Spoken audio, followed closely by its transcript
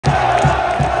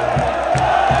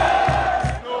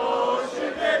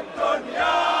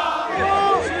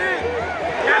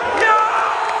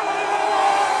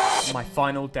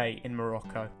final day in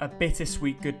Morocco. A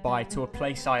bittersweet goodbye to a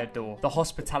place I adore. The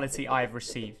hospitality I have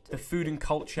received, the food and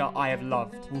culture I have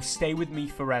loved will stay with me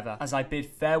forever as I bid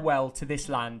farewell to this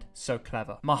land so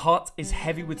clever. My heart is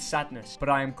heavy with sadness, but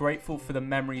I am grateful for the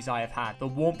memories I have had. The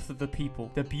warmth of the people,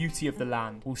 the beauty of the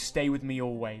land will stay with me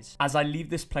always as I leave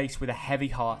this place with a heavy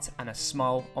heart and a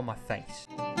smile on my face.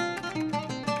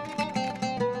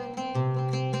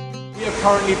 We are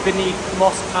currently beneath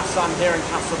Mosque Hassan here in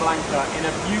Casablanca in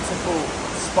a beautiful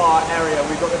spa area.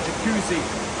 We've got the jacuzzi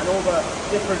and all the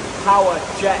different power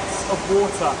jets of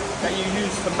water that you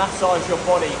use to massage your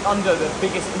body under the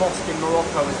biggest mosque in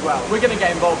Morocco as well. We're going to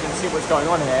get involved and see what's going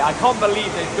on here. I can't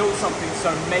believe they've built something so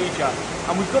major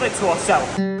and we've got it to ourselves.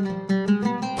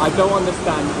 I don't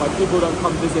understand why people don't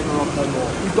come visit Morocco more.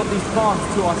 We've got these baths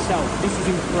to ourselves. This is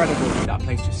incredible. That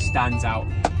place just stands out.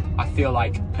 I feel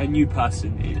like a new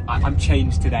person. I'm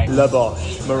changed today. La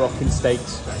Boche, Moroccan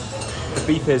steaks. The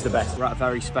beef here is the best. We're at a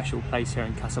very special place here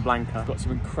in Casablanca. Got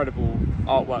some incredible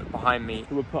artwork behind me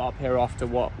that were put up here after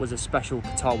what was a special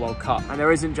Qatar World Cup. And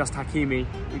there isn't just Hakimi.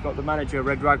 We've got the manager,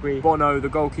 Red Ragri, Bono, the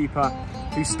goalkeeper,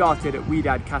 who started at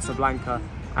Wydad Casablanca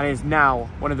and is now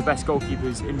one of the best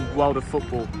goalkeepers in the world of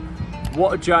football.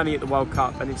 What a journey at the World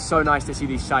Cup, and it's so nice to see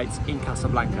these sights in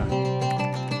Casablanca.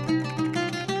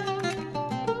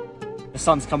 The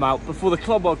sun's come out. Before the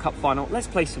Club World Cup final, let's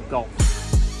play some golf.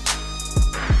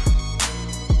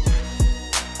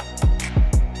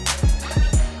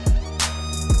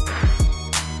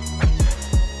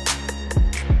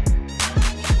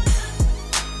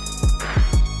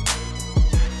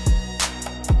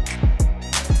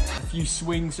 A few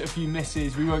swings, a few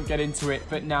misses, we won't get into it,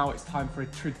 but now it's time for a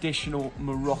traditional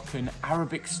Moroccan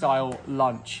Arabic style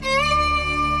lunch.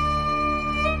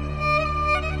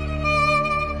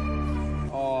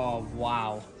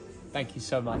 Wow, thank you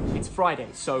so much. It's Friday,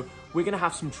 so we're gonna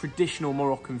have some traditional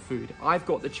Moroccan food. I've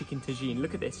got the chicken tagine,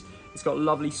 look at this. It's got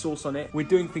lovely sauce on it. We're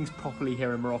doing things properly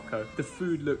here in Morocco. The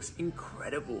food looks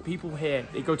incredible. People here,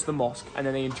 they go to the mosque and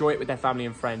then they enjoy it with their family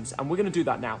and friends. And we're gonna do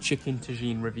that now. Chicken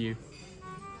tagine review.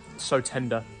 So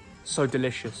tender, so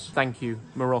delicious. Thank you,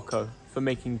 Morocco, for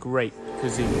making great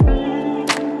cuisine.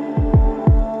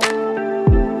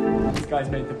 These guys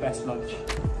made the best lunch.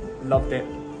 Loved it.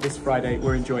 This Friday,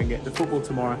 we're enjoying it. The football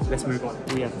tomorrow, let's move on.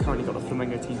 We have currently got the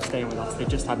Flamengo team staying with us. They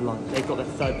just had lunch. They've got their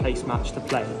third place match to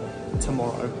play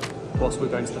tomorrow, whilst we're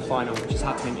going to the final, which is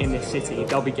happening in this city.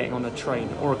 They'll be getting on a train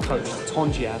or a coach to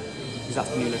Tangier, because that's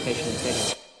the new location in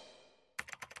Spain.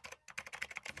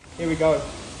 Here we go,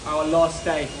 our last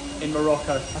day in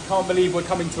Morocco. I can't believe we're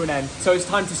coming to an end. So it's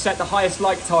time to set the highest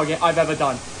like target I've ever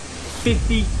done.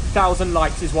 50,000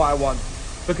 likes is what I want,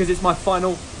 because it's my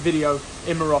final video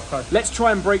in Morocco. Let's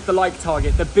try and break the like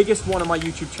target, the biggest one on my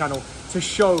YouTube channel, to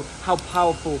show how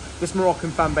powerful this Moroccan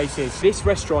fan base is. This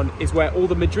restaurant is where all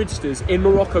the Madridsters in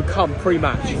Morocco come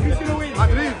pre-match.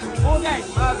 Madrid, all day.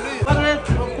 Madrid,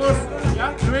 of course.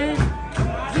 Yeah,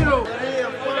 3-0.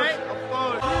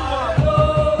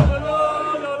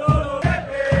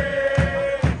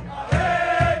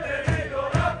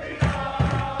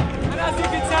 And as you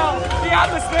can tell, the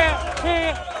atmosphere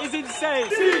here is insane.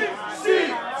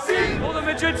 All the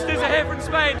Madridsters are here from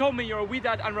Spain. Told me you're a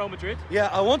Wydad and Real Madrid. Yeah,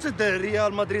 I wanted the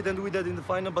Real Madrid and Wydad in the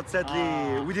final, but sadly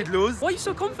we did lose. Why are you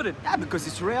so confident? Yeah, because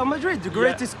it's Real Madrid, the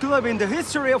greatest club in the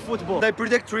history of football. They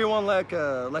predict 3-1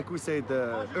 like we said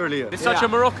earlier. It's such a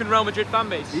Moroccan Real Madrid fan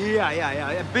base.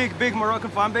 Yeah. A big Moroccan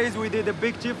fan base. We did a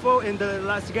big tifo in the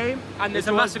last game. And there's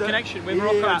a massive connection with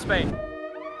Morocco and Spain.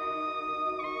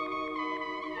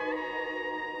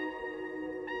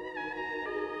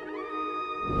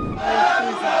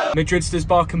 Madridsters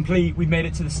bar complete. We've made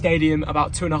it to the stadium,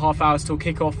 about 2.5 hours till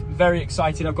kickoff. Very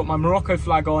excited. I've got my Morocco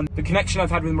flag on. The connection I've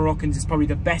had with Moroccans is probably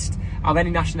the best of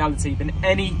any nationality, than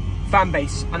any fan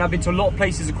base, and I've been to a lot of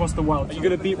places across the world. Are you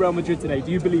going to beat Real Madrid today?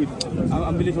 Do you believe?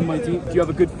 I believe in my team. Do you have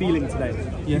a good feeling today?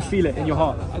 You feel it in your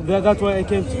heart? That's why I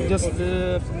came just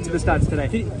to the stands today.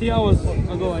 3 hours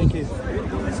ago I came.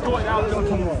 Score it out.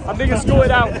 I think it's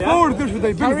scored out. Karim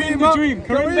the dream.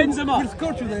 Karim Benzema.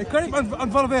 Score today. Karim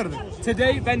and Valverde.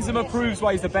 Today, Benzema proves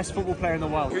why he's the best football player in the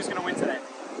world. Who's going to win today?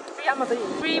 Real Madrid.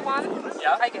 3-1.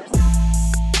 Yeah. I guess.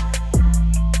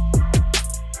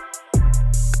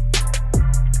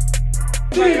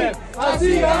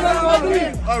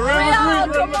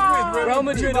 Real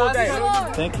Madrid all day.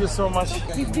 Thank you so much.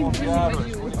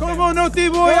 Come on, no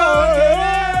Timo.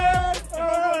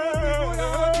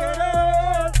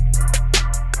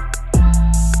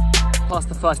 Past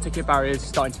the first ticket barriers,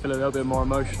 starting to feel a little bit more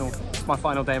emotional. It's my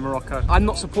final day in Morocco. I'm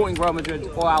not supporting Real Madrid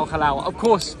or Al Hilal. Of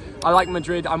course, I like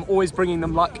Madrid. I'm always bringing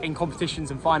them luck in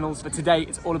competitions and finals. But today,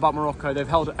 it's all about Morocco. They've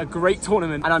held a great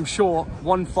tournament, and I'm sure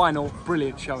one final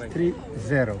brilliant showing.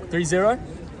 3-0. 3-0?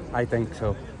 I think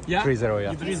so. Yeah? 3-0,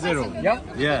 yeah. 3-0. Yeah?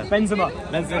 Yeah.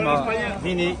 Benzema.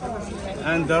 Vini,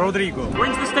 and Rodrigo. We're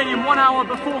into the stadium 1 hour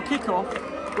before kickoff.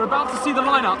 We're about to see the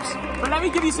lineups, but let me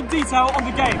give you some detail on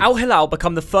the game. Al Hilal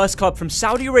become the first club from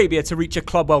Saudi Arabia to reach a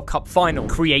Club World Cup final,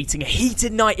 creating a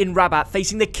heated night in Rabat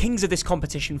facing the kings of this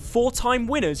competition, 4-time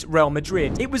winners Real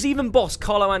Madrid. It was even boss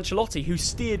Carlo Ancelotti who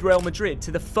steered Real Madrid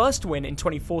to the first win in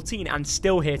 2014 and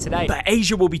still here today. But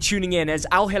Asia will be tuning in as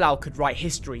Al Hilal could write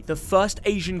history, the first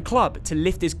Asian club to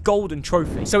lift this golden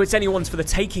trophy. So it's anyone's for the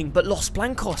taking, but Los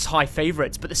Blancos high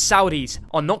favourites, but the Saudis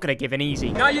are not going to give in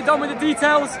easy. Now you're done with the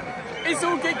details. It's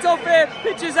all kicked off here.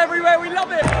 Pictures everywhere. We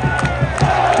love it.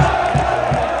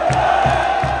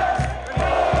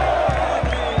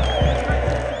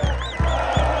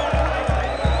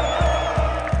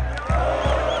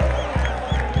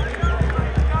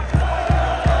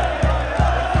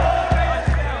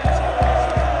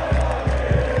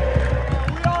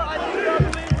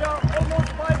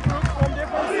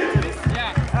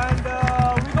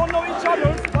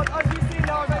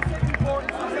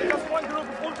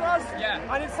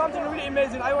 And it's something really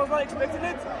amazing. I was not expecting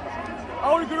it.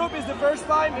 Our group is the first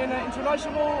time in an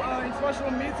international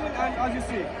meeting, and as you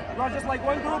see, we are just like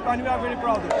one group, and we are very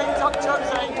proud of it. Come on,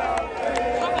 Jose.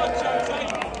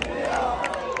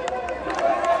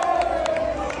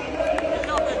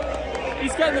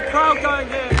 He's getting the crowd going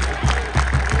here.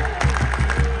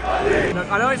 Look,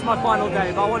 I know it's my final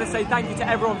day, but I want to say thank you to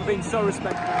everyone for being so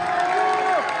respectful.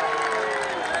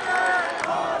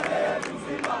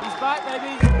 He's back,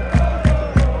 baby.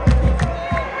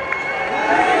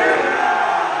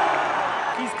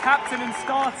 Captain and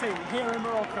starting here in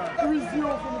Morocco.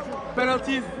 3-0 for Madrid.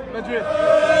 Penalties, Madrid.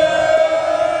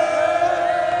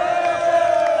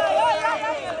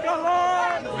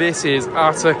 This is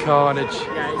utter carnage.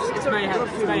 Yeah, it's mayhem.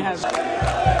 It's mayhem.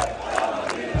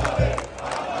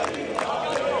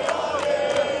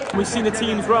 We've seen the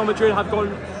teams. Real Madrid have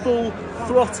gone full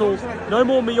throttle. No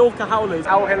more Mallorca howlers.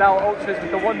 Al Hilal ultras with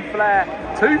the one flare.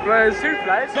 Two flares.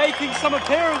 Making some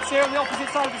appearance here on the opposite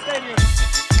side of the stadium.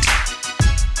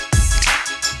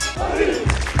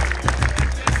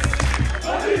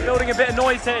 Building a bit of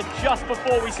noise here just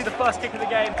before we see the first kick of the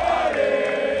game.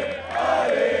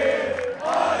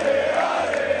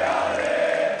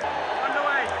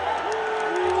 Underway.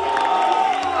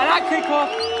 And at kickoff,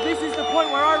 this is the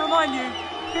point where I remind you,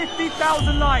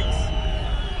 50,000 likes.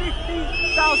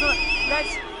 50,000.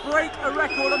 Let's break a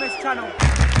record on this channel.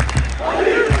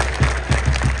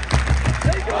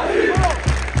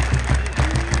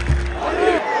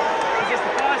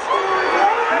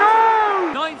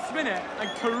 Minute, and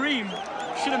Kareem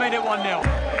should have made it 1-0.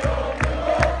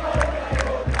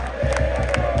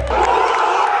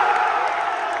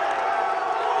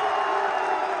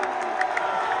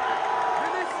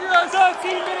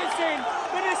 13 minutes in,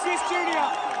 Vinicius Jr.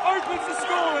 opens the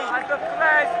scoring. And the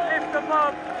players lift them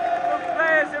up, the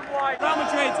players in white. Real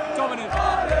Madrid dominant.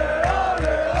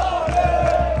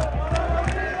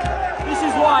 This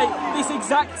is why this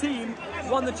exact team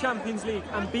won the Champions League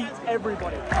and beat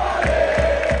everybody.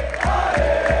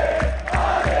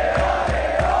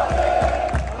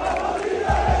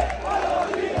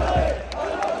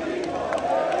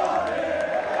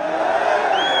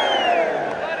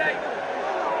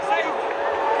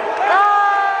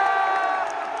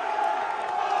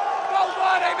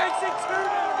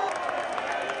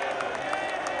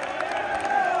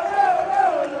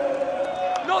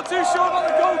 Not too sure about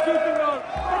the goalkeeping though.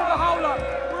 Bit of a howler.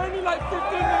 We're only like 15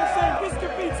 minutes in. This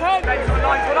could be 10. Benzema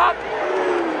lines it up.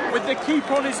 With the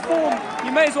keeper on his form,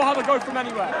 you may as well have a go from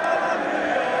anywhere.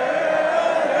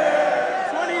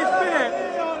 20th minute.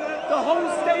 The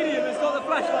whole stadium has got the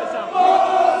flashlights out.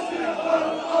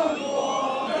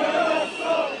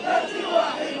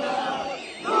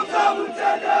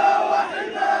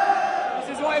 This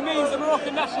is what it means, the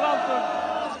Moroccan national anthem.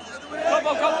 Club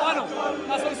World Cup final.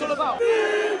 That's what it's all about.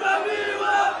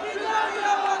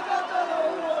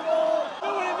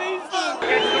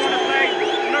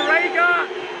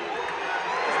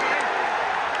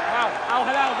 Wow, Al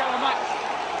Hilal get a match.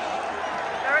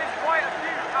 There is quite a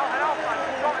few Al Hilal fans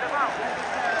trotting about.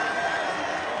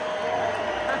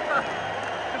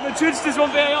 The Madridsters on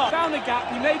VAR. Found the gap,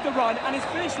 he made the run, and his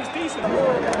finish was decent.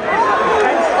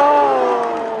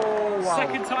 Oh, wow.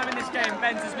 Second time in this game,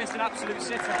 Benz has missed an absolute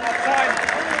sitter. Time.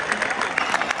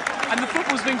 And the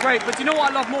football's been great, but do you know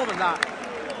what I love more than that?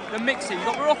 The mixing. You've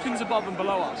got Moroccans above and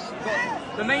below us. You've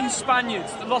got the main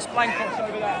Spaniards, the Los Blancos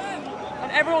over there.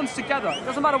 and everyone's together. It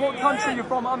doesn't matter what country you're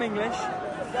from. I'm English,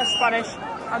 they're Spanish,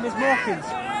 and there's Moroccans.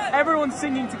 Everyone's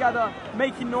singing together,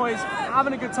 making noise,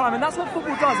 having a good time, and that's what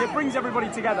football does. It brings everybody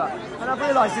together. And I've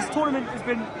realised this tournament has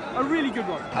been a really good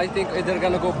one. I think they're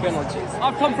gonna go penalties.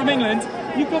 I've come from England,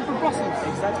 you've come from Brussels.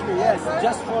 Exactly, yes,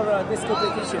 just for this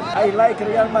competition. I like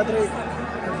Real Madrid,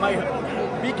 my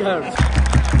big heart.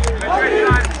 Madrid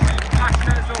fans,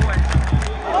 passionate as always.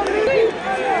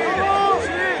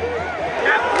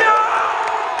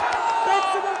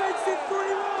 Benzema makes it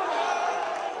 3-1.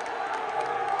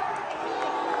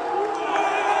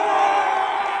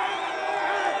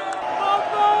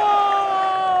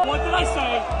 What did I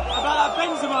say about that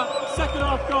Benzema second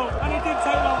half goal? And it didn't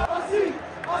take long.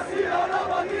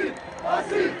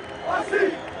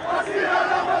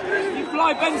 You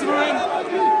fly Benzema in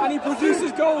and he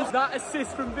produces goals. That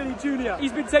assist from Vinny Jr.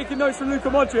 He's been taking notes from Luka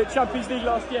Modric, Champions League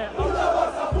last year.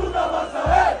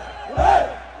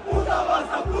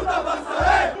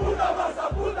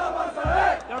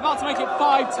 They're about to make it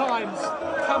 5 times.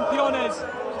 Campeones,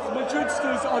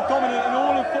 Madridsters are dominant in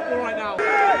all of football right now.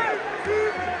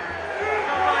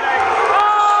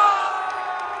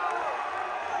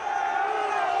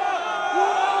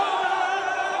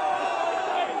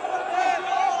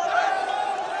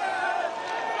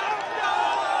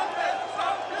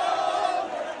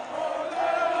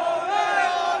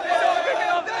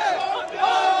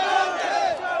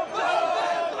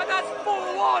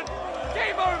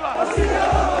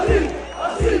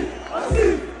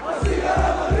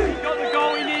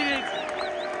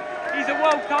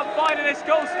 World Cup finalist,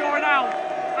 goal scorer now,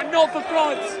 and not for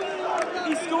France.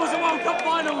 He scores at World Cup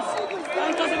finals, and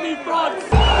he doesn't need France.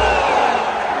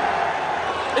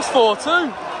 It's 4-2.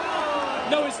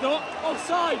 No, it's not.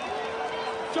 Offside.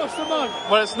 Josh Simone.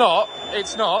 Well, it's not.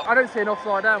 It's not. I don't see an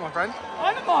offside there, my friend.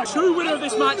 True winner of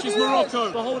this match is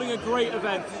Morocco for holding a great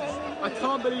event. I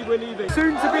can't believe we're leaving.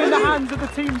 Soon to be in the hands of the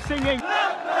team singing.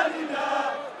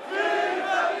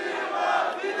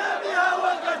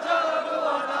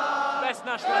 Best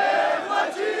national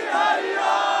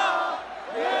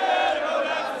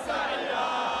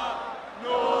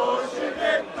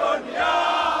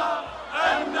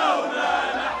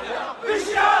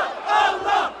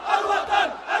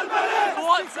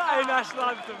What's a national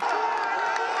anthem?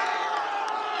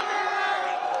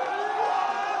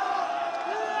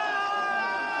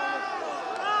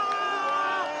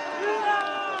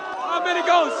 How many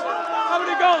goals? How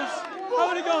many goals? How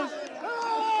many goals?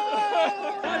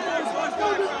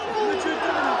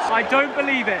 I don't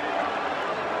believe it.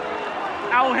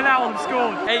 Al Hilal have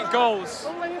scored 8 goals.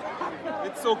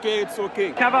 It's okay, it's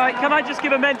okay. Can I just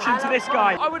give a mention to this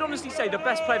guy? I would honestly say the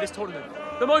best player this tournament.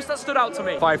 The most that stood out to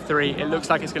me. 5-3. It looks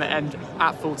like it's going to end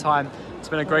at full time. It's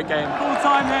been a great game. Full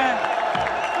time here.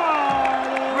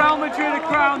 Real Madrid are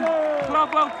crowned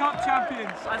Club World Cup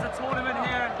champions as a tournament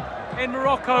here in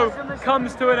Morocco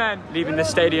comes to an end. Leaving the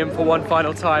stadium for one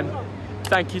final time.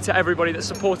 Thank you to everybody that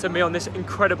supported me on this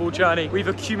incredible journey. We've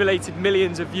accumulated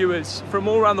millions of viewers from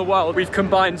all around the world. We've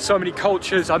combined so many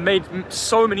cultures. I've made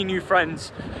so many new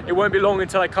friends. It won't be long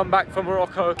until I come back from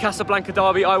Morocco. Casablanca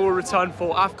derby I will return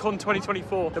for. AFCON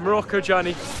 2024. The Morocco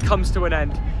journey comes to an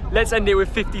end. Let's end it with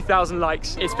 50,000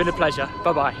 likes. It's been a pleasure.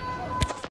 Bye-bye.